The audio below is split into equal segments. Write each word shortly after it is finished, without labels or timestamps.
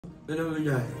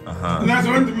That's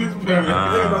what the Miss Perry.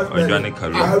 Organic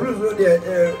career. I will know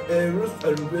the Ruth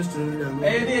celebration.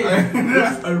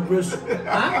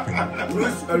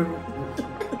 Ruth celebration.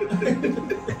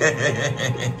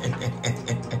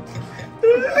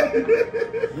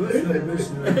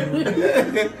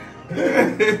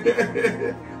 Ruth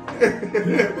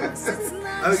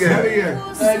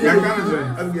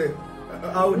okay.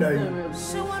 How would I?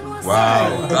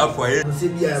 Wow, that for it.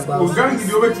 We're going to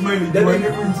go back to money.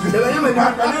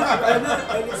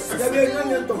 It's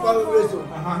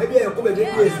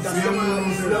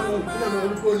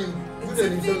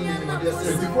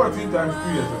 14 times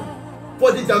 2 years.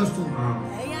 40 times 2.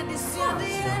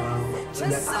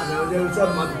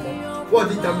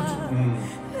 40 times 2.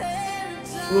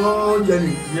 Oh,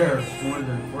 Jenny. Yes, more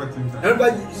than 14 times.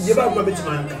 Everybody, you have a bit of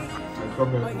money.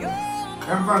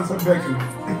 I'm Becky.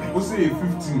 We'll say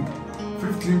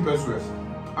 15 pesos.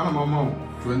 And I'm mom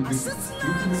 20. Back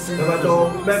and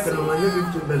I'm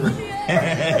 15 pesos.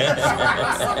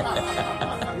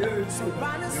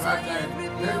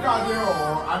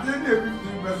 I didn't have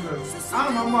 15 pesos.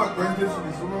 I'm mom 20.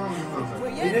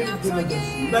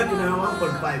 Back in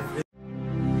 1.5.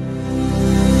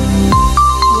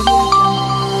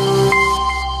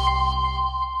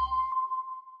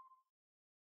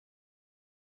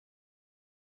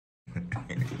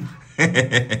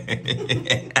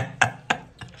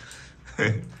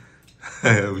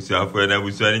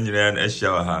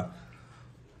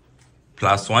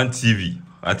 +1 TV.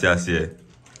 What I say?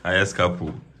 Highest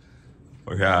couple.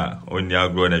 Oh yeah, only I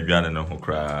grow and a piano no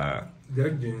cry.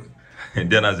 Then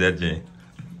as that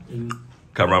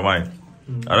cameraman.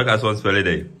 I look at one spell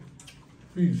day.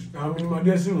 Please, I'm in my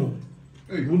decimal.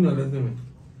 Hey, who know that?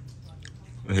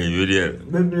 Hey, you there?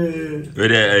 Maybe.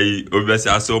 Where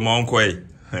obviously I saw my uncle. In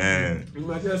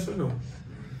my decimal.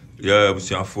 Yeah, we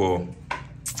saw for.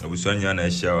 I was on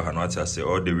your show, and what I say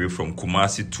all the way from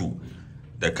Kumasi to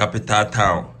the capital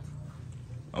town.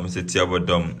 I'm saying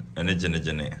Tiabodom and a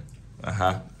gene.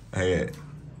 Aha, hey,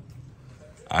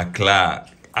 Akla,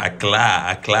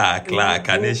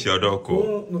 can you show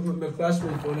Doko? My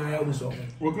classmate when I was on.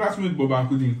 What classmate Boba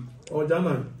Kudin? Oh,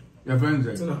 German. Your friends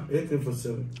there?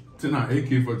 AK-47. Tina,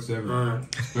 AK-47.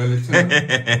 Spell it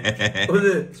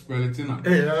Tina. Spell it Tina.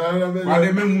 Why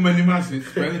they make many masses?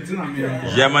 Spell it Tina.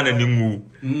 German and Nimu.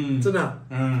 Tina.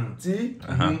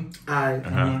 T-I.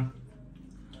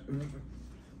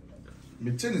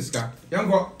 Me Chiniska. Young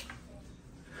go.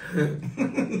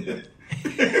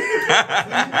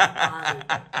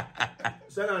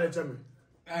 Say that to me.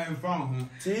 I am found.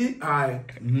 T-I.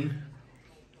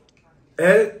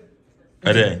 L.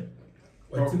 Ade.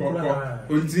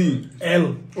 Unteen.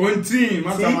 L. Unteen.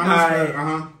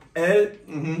 L.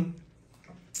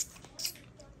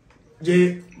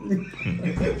 J.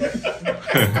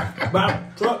 But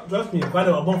trust me, quite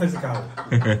a bon physical.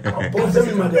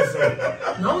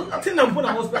 No, Tina put a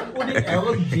hospital. I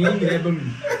was being able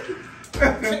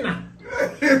Tina.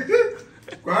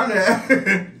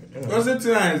 What's it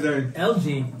tonight,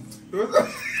 LG.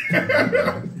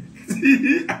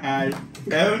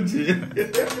 LG.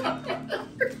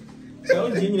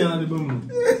 LG me on the boom.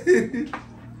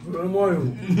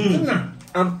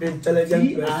 I'm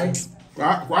intelligent person.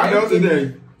 Why else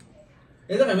today?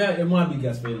 Is that a more big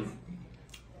as well?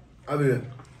 Abigail,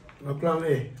 no plan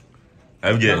A.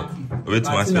 Abigail, wait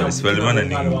to answer. Spell man and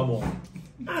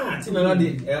Tina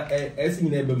did S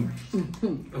in a boom.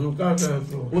 I'm not going to.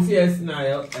 If yes, now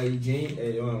a Jane,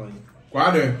 a young one.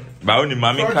 But only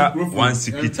Mamika one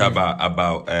secret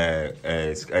about a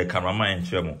cameraman in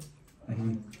Chemo.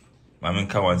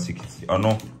 Mamika one secret. Oh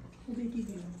no.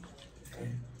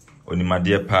 Only my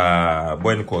dear pa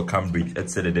boy called Cambridge,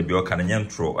 etc. The Bio Canadian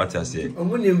throw at us here.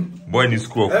 Boy in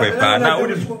school, now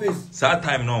sad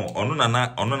time no, on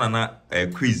nana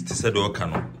quiz to say do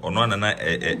cano, or no nana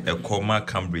a coma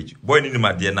Cambridge. Boy in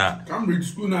my dear na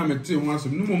Cambridge school now met once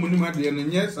no money my dear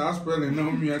and yes, I spell and no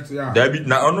me at ya. David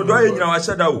now no do you know I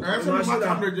said out.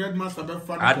 Cambridge must have been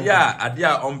fun.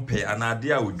 Adia on pay and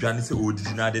Adia would join say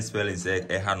original the spelling say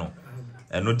a hano.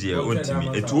 And no dear own to me.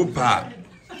 It will pa.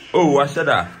 Oh, what should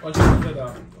I?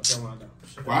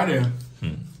 Why there?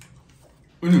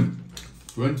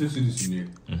 20 cities in here.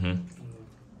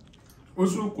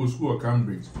 Also, go school at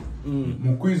Cambridge.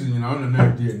 My quiz in our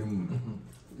idea anymore.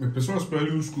 My personal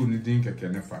spelling school, you think I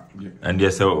can never. And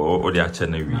yes, oh, they are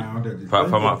channel.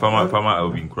 Farmer, I'll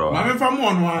be crowd. I'm from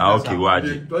one. Okay, watch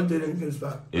it. Don't tell them this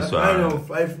back. It's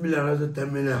 5 million as a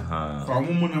 10 million. For a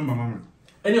woman number, mamma.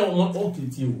 Anyone want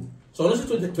to so let's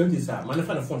 20 sir, man,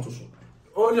 find a phone to show.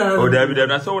 Oh, David,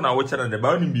 I saw when I watch the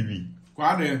bounding BB.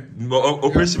 Quade.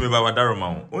 Operation me by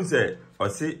Wadaroma. On say, or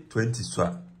say 20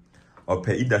 swap. or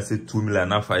pay either say 2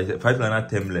 million or 5 million or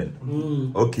 10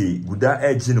 million. Okay, good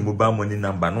edge in the mobile money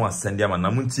number, no send them an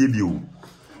amunti you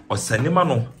or send him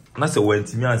no. That's a when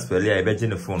Timmy has fairly I bet in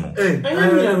the phone.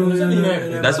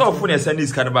 That's all phone I send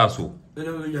this carabasso. That's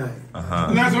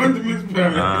what to miss.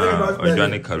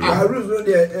 Organic career. I root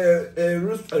the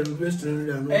roast and roast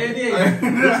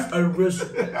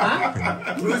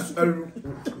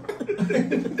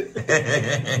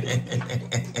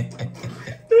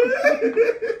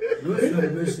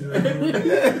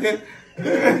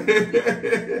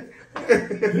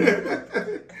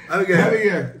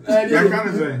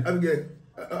I'm good.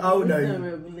 How would I?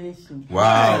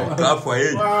 Wow, clap for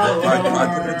it.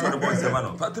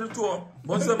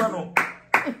 Bonsemano.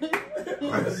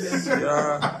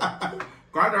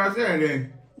 Quite I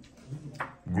said,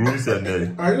 Grooms and day.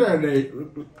 I said,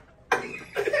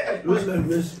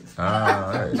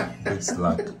 right. Big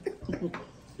slack.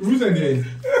 who's a day?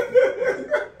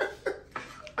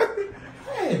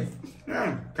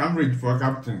 Cambridge for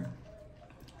captain.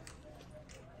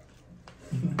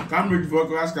 Cambridge for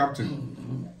class captain.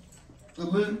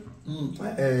 The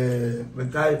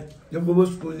guy, the Bobo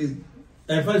School League.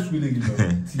 First school league.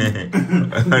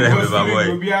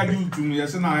 Will be added to me,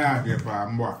 yes, and I have here for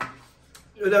more.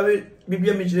 You know,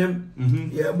 Bibia Michelin,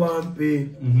 yeah, one pay,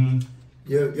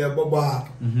 yeah, Boba,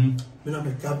 when I'm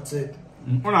a captain.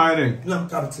 What are they? I'm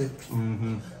captain.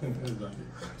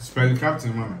 Spell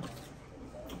captain, mamma.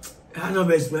 I know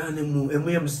best man, and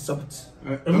we am soft.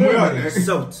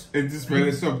 Soft. It is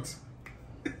very soft.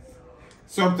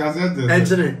 Soft as it is.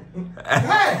 Excellent.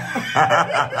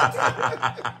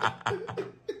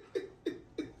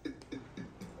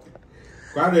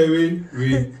 Quite a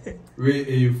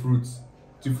way, fruits.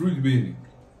 To fruit baby.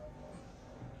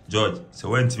 George, so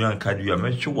when Timmy and Cadu,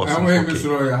 I'm sure was I'm going to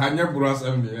show you. I never brought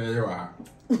some. You are.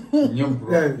 You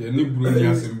brought your new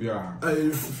brilliance in beer.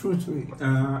 Fruit me.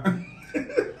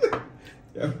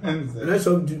 Let's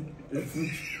do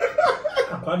fruit.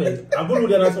 I'm going to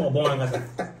do that for born.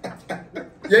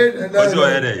 What's your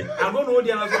headache? I'm going to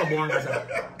do that for born.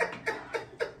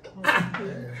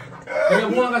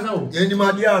 Any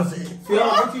my dear say, I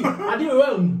did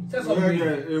well. That's all. A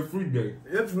fruit day.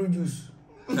 a fruit juice.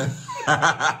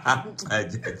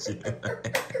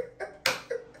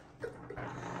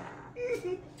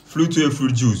 Fruit to a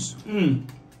fruit juice.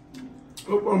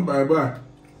 Open by bar.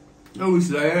 No, it's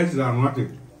like I want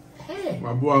it.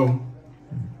 My boy.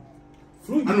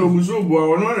 Fruit. I know we so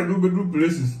boy. I want to do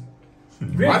places.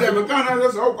 But I can't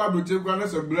just all quite take one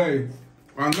as a blade.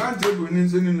 I'm not table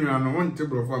in one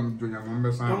table from Junior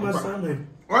Member Sam.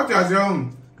 What is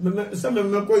wrong? Some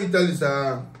of them call Italy,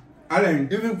 sir. Alan,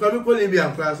 Even Calico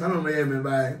Libya class, I don't know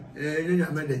by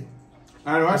Mede.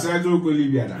 I was I told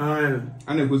Libya.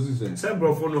 And a position.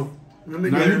 Several for no.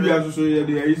 Libya so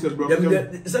there is a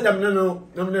problem. Said I'm no,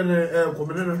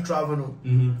 no, travel.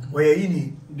 Where you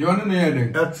need. Do you want to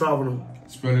know travel?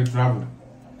 Spell it travel.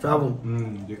 Travel.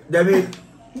 David.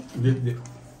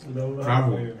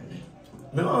 Travel.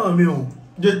 No, me.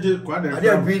 I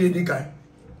didn't read the guy.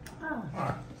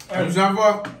 I'm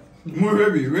sure.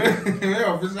 Baby, where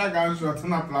officer can short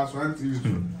on a +1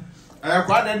 TV. I have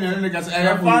quite any because I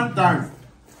have one time.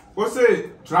 What's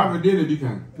say travel daily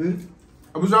dican?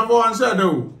 I was on one said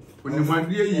though, when you might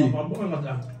be a year.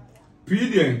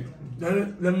 PDN.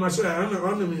 Then my son, I'm not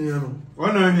running.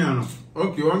 One onion.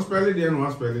 Okay, one spell it and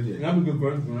one spell it. I'm a good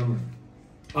person.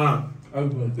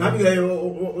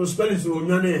 Abigail spell it to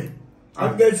your name.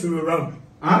 Abigail to run.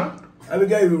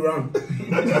 Abigail will run.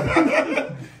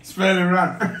 Spell it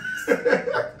run.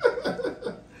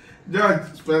 George,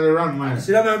 spell it run, man.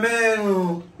 See that my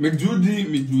man. Me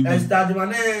Judy. I started my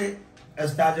name. I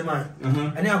started mine.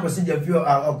 And I could see the view.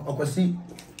 I could see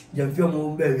the view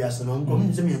more very as an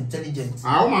uncommon to me intelligence.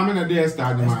 I want to day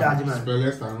started my spell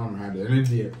it and I'm had any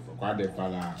day for quite a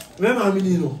fella. Where am I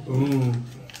mean?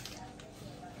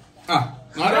 I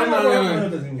don't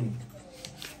know.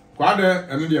 Quite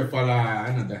a media fella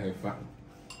and a heifer.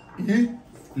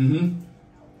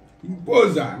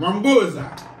 Boza, Mamboza.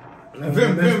 I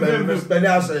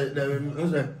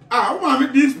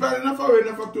want this spell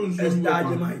never to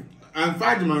and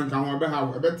 5 man can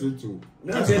have a better too.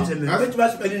 That's it. That's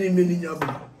what's spending in million.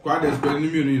 Quite a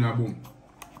spending million a boom.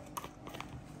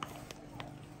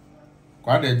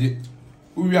 Quite a did.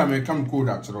 We are may come cold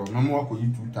after all. No more could you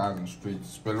 2,000 straight.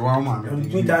 Spell 1 man.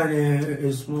 2,000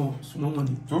 is small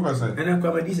money. 2%. And then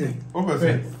come a decent.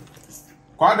 4%.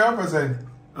 Quite the opposite.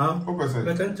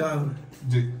 4%.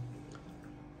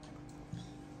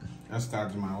 Let's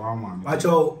start my 1 man. Watch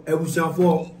out, I was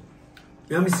for.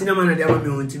 I'm cinema and the other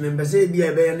one to remember. Say, be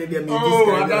a bear, maybe a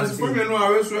oh, that's women who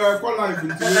are so I call like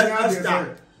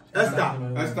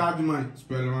Esther Adman,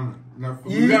 spell man. Now,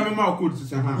 you got me more good to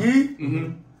say, huh?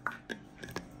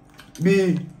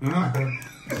 B.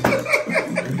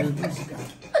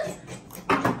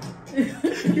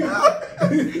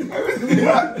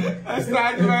 Esther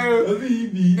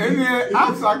Adman. And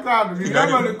answer card.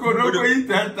 Remember the code over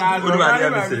 10,000. What do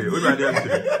I say?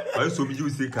 I saw me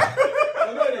use the car.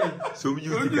 So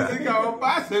you think I'll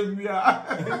pass him.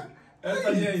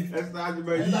 Esther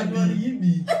Adman.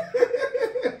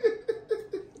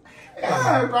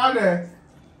 Hey, brother.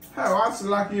 Hey, what's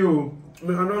lucky you? I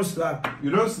don't slack.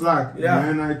 You don't slack? Yeah.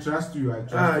 Man, I trust you. I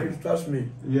trust you. You trust me?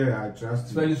 Yeah, I trust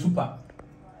you. Spell super.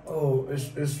 Oh,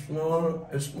 it's small,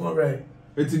 right?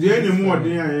 It's the any more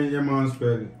than your man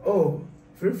spell. Oh,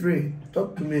 free.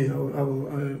 Talk to me. I will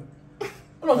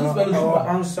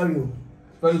answer you.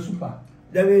 Spell super.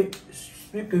 Let me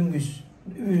speak English.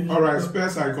 Alright, spell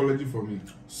psychology for me.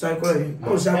 Psychology.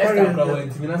 Oh, psychology.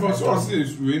 Because all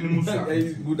says we no musa.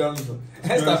 Good answer.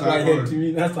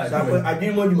 Psychology. I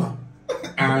didn't want you.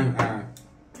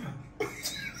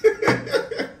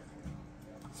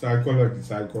 Psychology.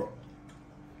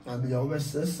 I'll be your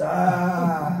best. Abigail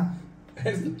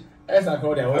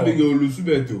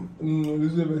Lusubeto.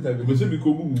 Lusubeto. But say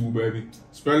because boo baby.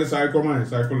 Spell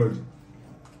psychology.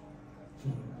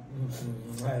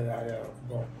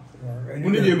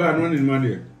 When did you buy one in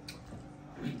money?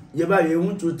 You buy you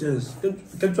want two things.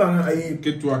 Get one. I you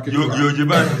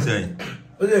buy say.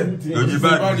 You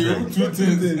buy two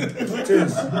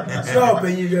things. Stop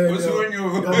and you You're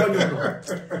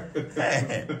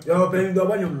paying the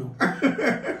one.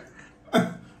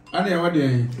 And what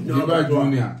day? You buy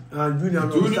junior.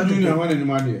 Junior one in the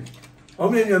money. How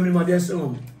many of my dear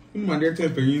son? My dear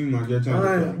paying my dear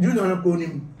child. You know, call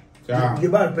him. You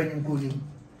buy penny call him.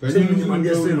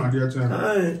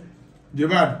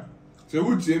 Jebad, say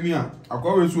what say me? I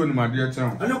always win my dear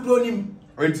town. I don't clone him.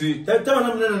 Wait, that town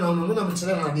I'm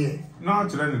idea. not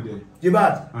today.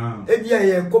 Jebad, if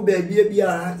you go baby,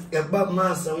 a bad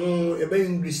mass, a very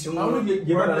English. A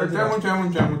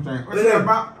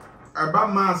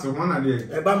bad mass, one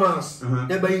idea. A bad mass,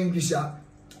 never English.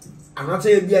 I'm not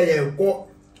saying, yeah, go.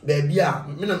 Baby,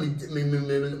 me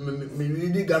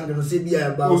really gang say be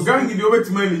about. Oh, gang you over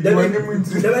to me. There be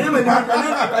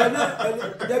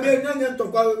no talk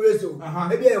about race.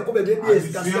 Maybe I come baby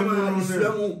is customer is me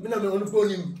na me on phone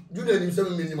him. You dey him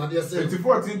 7 minutes my dear say. It's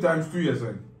 14 times 2 years.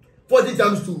 40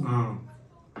 times 2.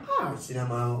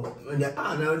 Cinema.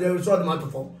 Now there is short matter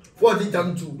for 40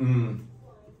 times 2.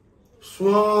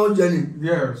 Small journey.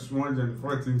 Yeah, small journey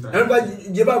 14 times.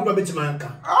 Everybody give up a my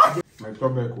car. My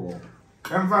top back wall.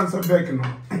 Advance back no.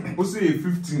 We say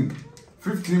 15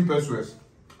 pesos.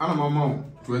 And my mom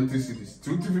 20 cities.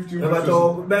 15 pesos.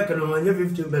 But back no, you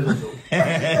 15 pesos.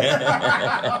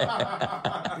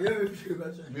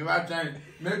 Me va time.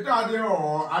 Me tell you,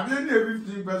 I didn't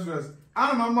 15 pesos.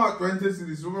 And my mom 20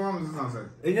 cities. So my mom is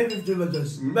answer. In 15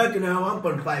 pesos. Back now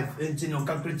 1.5. And you know,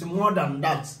 calculate more than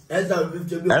that. That's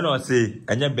 50. I don't say,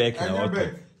 and you're back now.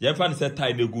 You find say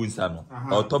tie the goods no.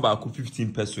 Or tobacco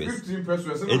 15 pesos. 15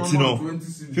 pesos. It's no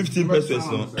 15 pesos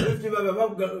no. 50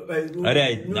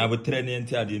 alright, now we train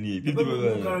enter the need. 50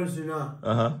 currency now.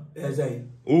 Yes I.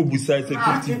 Oh, besides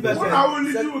 15 pesos. What I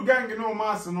only do gang no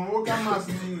mass no. What can mass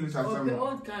in English at some?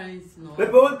 Old currency no.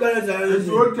 But what currency? It's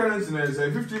old currency no.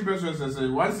 Say 15 pesos say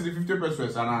 1 city 50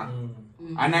 pesos ana.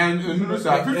 And then you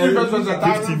say 50 pesos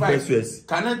 1,005.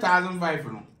 Can 1,005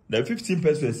 no. The 15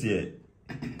 pesos here.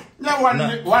 Yeah,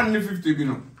 150 you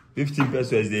know. 15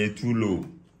 pesos they too low.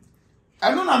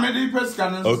 I don't know how many pesos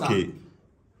can. Okay.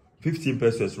 15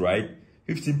 pesos, right?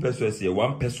 15 pesos here,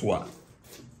 1 peso.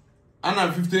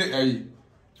 And 50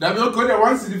 that will go there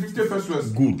 1 city 50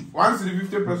 pesos. Good. 1 city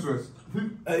 50 pesos.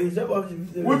 Is that what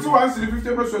 50? What 1 city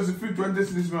 50 pesos if you 20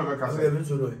 cities no ever can.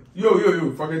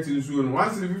 Yo, forget it soon.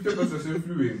 1 city 50 pesos if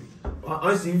you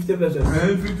 1 city 50 pesos.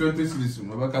 And if you 20 cities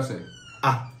no ever can say.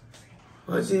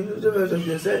 I see 50 pesos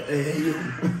you say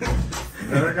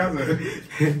Never can say.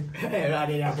 Hey,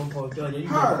 Raddy, I'm going to tell you.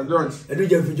 George. I do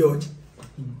Jeff George.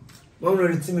 Mom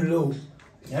ready to me low.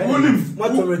 William,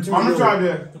 What ready to me I'm low? trying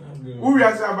there. Who we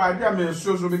are saying about them me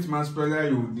so bit man spell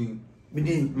you din. Me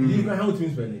din. You can help me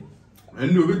spell it.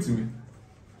 And no bit me.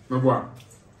 My boy.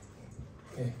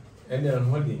 And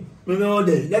then what day? Me no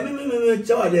dey. Let me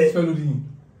tell you. Spell Udin.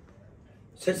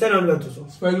 Say na me to so.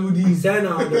 Spell Udin. Say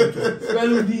na me to. Spell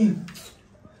Udin.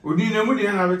 Udin na mu dey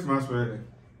na bit man spell.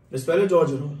 Me spell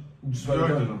George no. George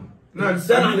no. No,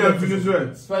 say na me finish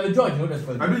well. Spell George, no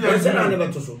spell. I do just Say na me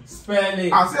to so. Spell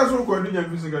it. I say so ko do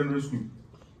just secondary school.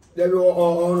 There be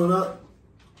no na.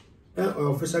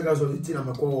 Official gas of the tin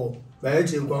am call. Ba e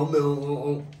che kwa me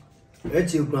e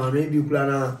che kwa na bi kula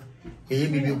na.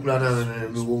 Baby plan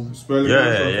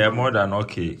Yeah, more than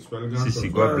okay. Sisi,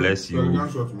 God bless you.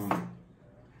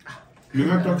 You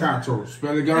not talk at all.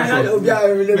 Spelling gunshot. You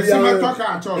not talk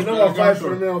at all. Number 5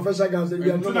 for me. Official gunshot. You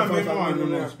number 5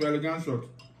 for spelling gunshot.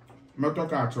 Not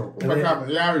talk at all.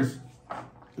 Yaris.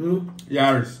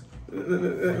 Yaris.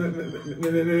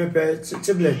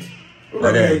 Chiblet.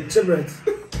 Chiblet.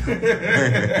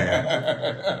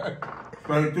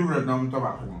 Spelling Chiblet. No, I'm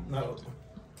talking.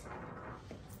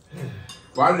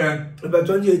 What then? About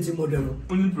 2018 model.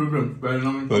 Only problem. Spelling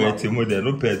no. 2018 model.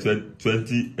 No pay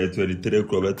 2023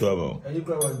 crop to about.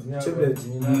 Chiblet.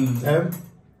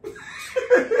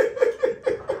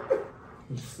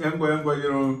 Embo, you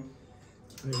know.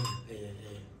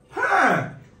 Ha!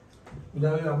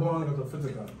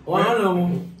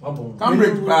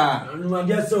 Cambridge ba. I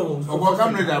guess so. Ogo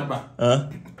Cambridge ba.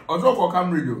 Ozo ko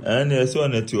Cambridge. And yes,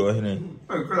 one or two.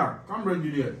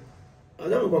 Cambridge there. I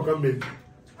don't go Cambridge.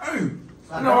 Hey.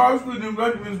 I know how to do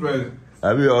blood means well.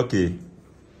 Are we okay?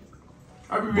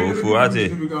 Bofu ate.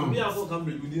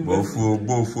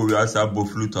 Bofu we asa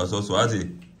bofu to so ate.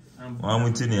 One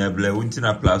muti ni eble, unti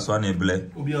na plus one eble.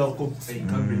 Obi ako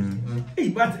Cambridge. Hey,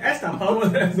 but Esther Paulo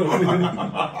is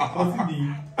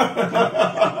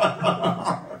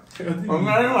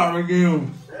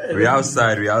we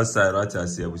outside, what I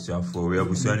say, we are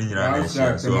Bushani in our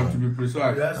nation. So,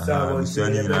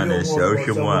 Bushani in our nation.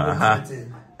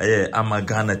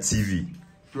 Amagana TV.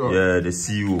 Yeah, the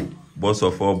CEO, boss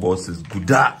of all bosses.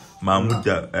 Guda,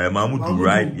 Mahmudu,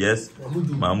 right? Yes,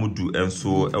 Mahmudu, and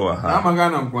so,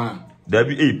 Amagana, there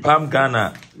Pam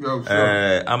Ghana,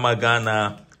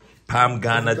 Amagana, Pam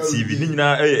Ghana TV.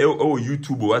 Nina,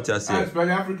 YouTube, what I say?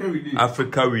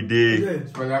 Africa we day.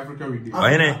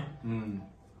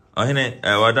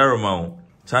 Wadaroma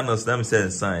channels them say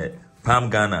sign Pam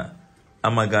Ghana,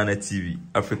 Amagana TV,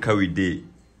 Africa we day,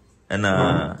 and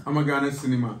Amagana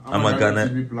Cinema, Amagana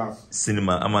TV Plus,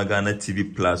 Cinema, Amagana TV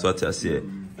Plus. What I say?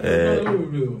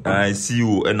 I see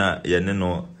you and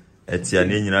Yaneno at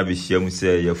Yanina be shame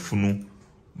say your funu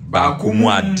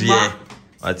Bakumu dear.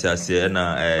 What I say? And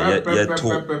yet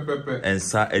and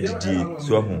sa edgy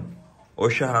so.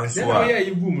 Osha Hanswa,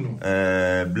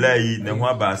 Blay,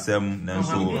 Nemwa Basem,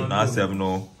 Nanso, Nasem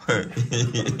no.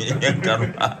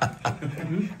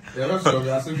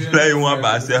 Play one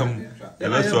Basem,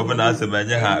 ever so open as a man.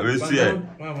 We see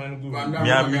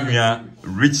Mia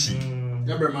Richie.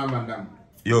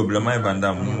 Yo, Blamai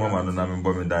Bandam, woman, and I'm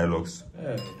bombing dialogues.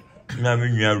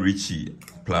 Mia Richie,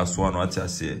 plus one, what I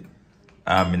say.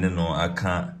 I'm in no, I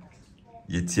can't.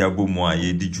 Yetiabu Moa,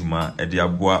 Yedi Juma,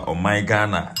 Ediabua, or my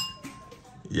Ghana.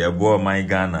 Yeah, boy, my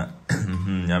Ghana.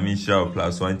 Yamisha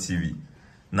plus one TV.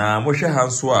 Now, Moshe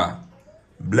Hanswa,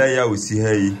 Blair will see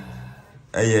hey,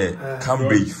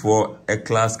 Cambridge for a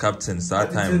class captain.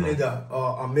 That time,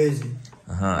 amazing.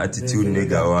 Attitude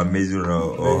nigga or amazing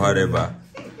or whatever.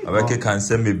 I can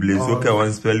send me blaze. Okay,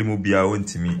 one spelling will be out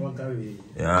to me.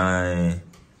 Yeah,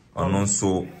 and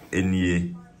also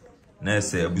any.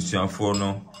 Nese abusuan for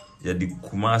no. Ya di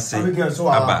Kumasi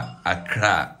aba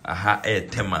Accra aha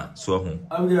tema so ho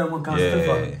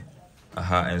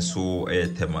aha and so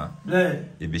tema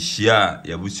e be shia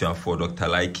ya busuan for Dr.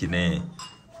 Like ne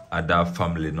ada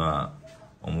family no a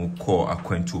omo call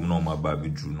akwantum no ma ba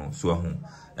bedru no so ho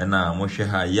na mo hwe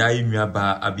ha yai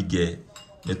nuaba Abigail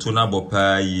ne to na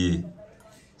bopa yi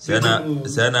se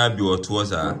na bi oto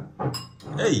za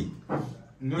hey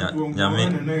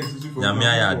nyame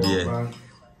aya de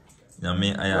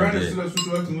Yami, I am there.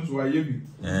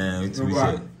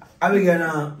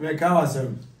 Abigail, my car was that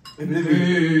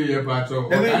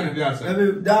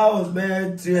was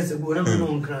bad 3 years ago.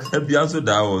 Everyone cried.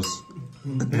 That was.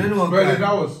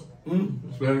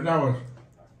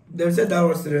 They said that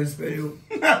was the spell you.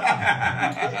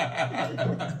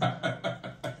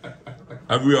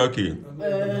 Are we okay?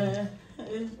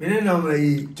 We didn't know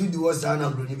my 2 divorces are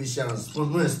not going to be chance. For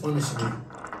no explanation.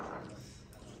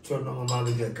 No,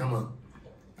 Abigail, come on.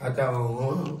 I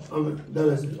thought,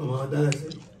 dollars.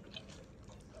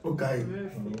 Okay.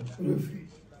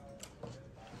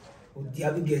 The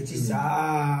Abigail is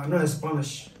no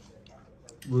Spanish.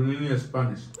 Bolivia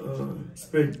Spanish.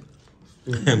 Spain.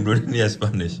 Bolivia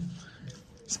Spanish.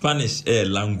 Spanish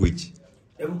language.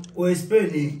 Or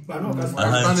Spain, but not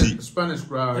Spanish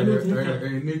crowd.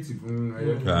 Native.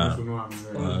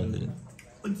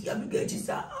 The Abigail is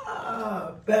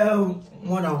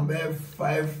more than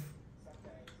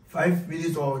 5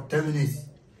 minutes or 10 minutes.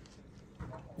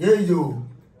 Yeah, you.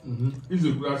 It's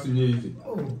a class in easy.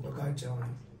 Oh, okay, John.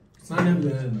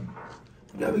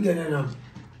 Abigail, now.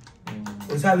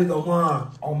 What's having a more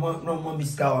or no more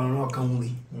Mr. or no come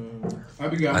with?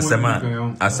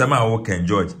 Asema, I work in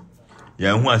George.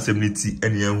 ya hu assemblity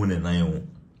ene ya hu ne nan ho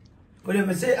When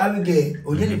I say Abigail,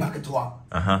 or Jenny Bacatua.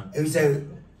 If say,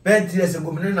 bed years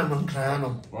ago, Menna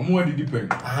Mancano. One more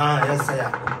depend. Yes,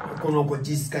 sir. Kono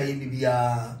Jiska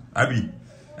Libya. Abi,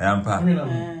 I am pa.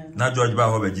 Na George Ba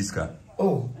Hobe Jiska.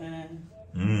 Oh.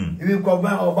 If you go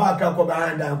back or back up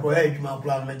behind and go ahead, my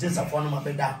plan, just a phone of my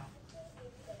bed.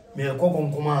 Me a cock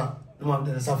on command, no one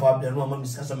than suffer up the woman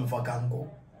discussing for Kango.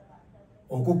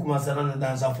 Or cook my son and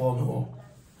dance up for me.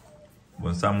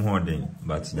 But some holding,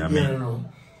 but Yami.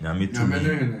 Nyame to me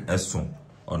eso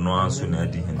ono anso na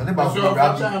adi hen ade ba so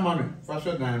fashion money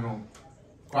fashion dan no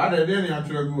kwa de dey na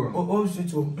atwa gu o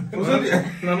switch o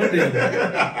na no dey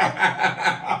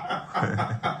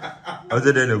o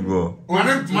de dey no go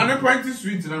mane point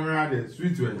sweet na me ade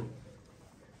sweet way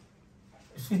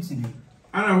sweet ni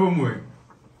ana home way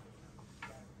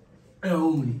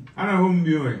ana home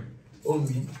bi way home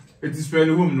bi it is spell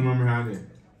home no me ade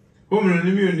home no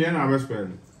ni mi na ba spell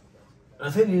I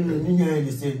said you are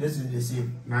the same. This is the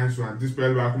same. Nice one. This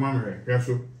spell back, Mamma.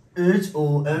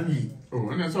 H-O-M-E. Oh,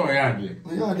 and that's all I had.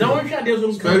 Now I'm sure there's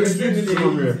some spell street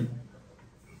from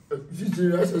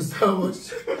that's a Star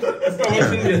Wars.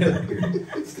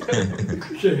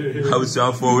 How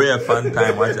so for we a fun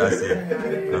time what I say.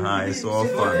 It's all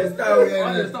fun. A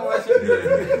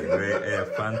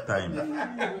fun time.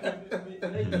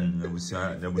 The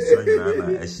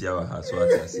Busana Asia has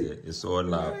what I say. It's all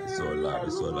love, it's all love,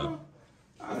 it's all love.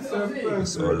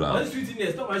 It's all love.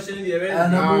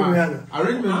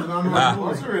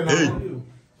 Hey,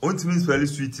 what means very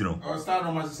sweet, you know? I'll start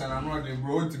on my son. I'm not in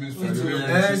broad to me.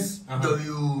 S-W-W-E-S.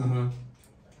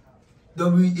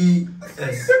 W-E-T.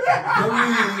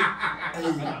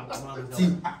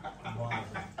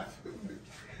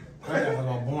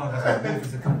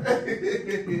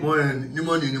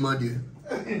 Money.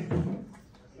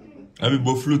 I mean,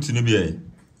 both flute in the beer.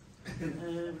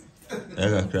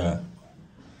 I cry.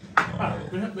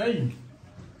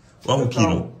 1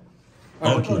 kilo.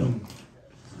 1 kilo.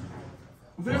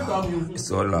 It's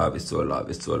all love, it's all love,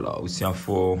 it's all love. We see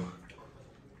for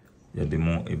the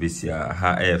demo, Ebesia,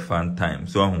 ha fun time.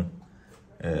 So,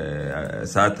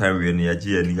 sad time we near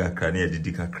Gia Niga Crania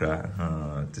Didika Cra,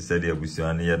 to say the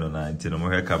Abusian Yano 19,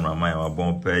 no cameraman, our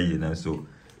born pay, and so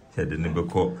said the neighbor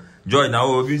call. Joy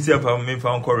now, we see if I may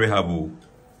found Correhabu.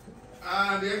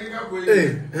 Hey,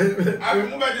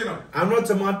 I'm not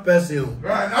a mad person.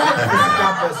 Right now,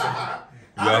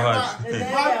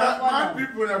 mad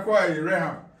people are quite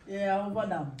rare. Yeah, I'm for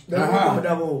them.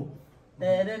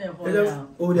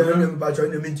 Oh, they're in the battle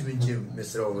in the Jim,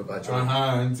 Mr. Overbatch.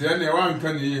 And the only one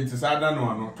can eat to Sadan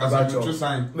one, because I just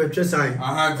sign. Okay, this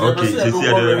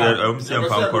year I'm saying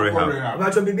for Correhab.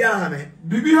 About to be behind me.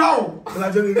 Bibi how?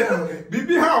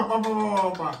 Bibi how,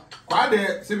 Papa?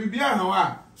 Quade, say Bibi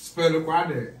how? Spell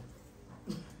quade.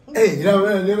 Hey, you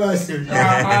know, never see. Get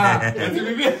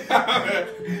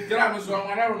up so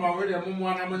whatever my way, I'm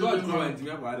one. I'm going to me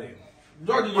about it.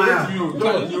 George, you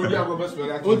have a best spell.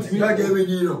 What do you get with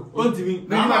you? What do you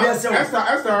mean? Esther,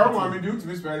 I want me to do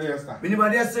to spell Esther.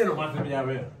 Anybody else say no? Want to be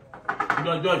aware?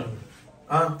 George.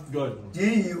 George.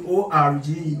 G-O-R-G.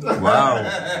 Wow.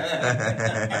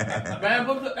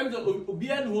 I'm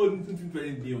being holding to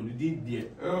the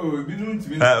Oh, be known to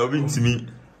me. Obi to me.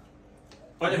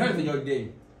 What the hell is your day?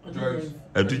 George.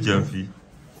 I do Jeffy.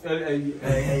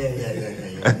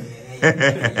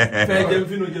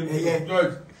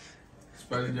 George.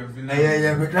 Spelling Jeffy.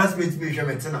 Yeah, my classmates be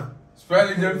Shametana.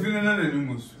 Spelling Jeffy and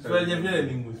animals. Spelling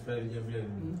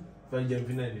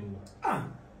Jeffy. Ah.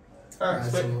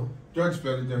 George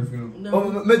spelling Jeffy.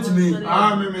 Oh, met me.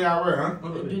 Ah, me aware, huh?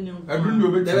 I don't know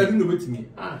about me.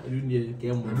 Ah, I don't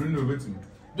know about me.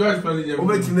 George spelling Jeffy.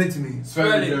 Over to me.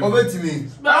 Spelling over to me.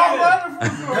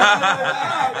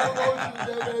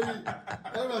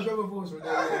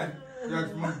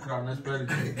 George Moon Crown, I spell it.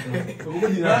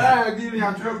 Yeah, give me a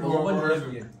trouble.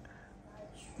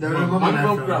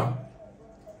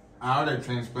 How they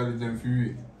train spelling them for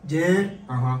you? J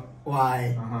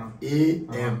Y A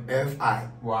M F I.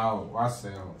 Wow, what's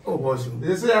that? Oh, what's it?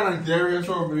 They say I'm curious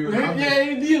of you. Yeah,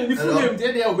 you full name,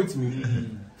 they're with me.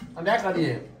 And that got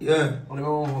here. Yeah. On the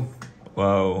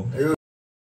Wow.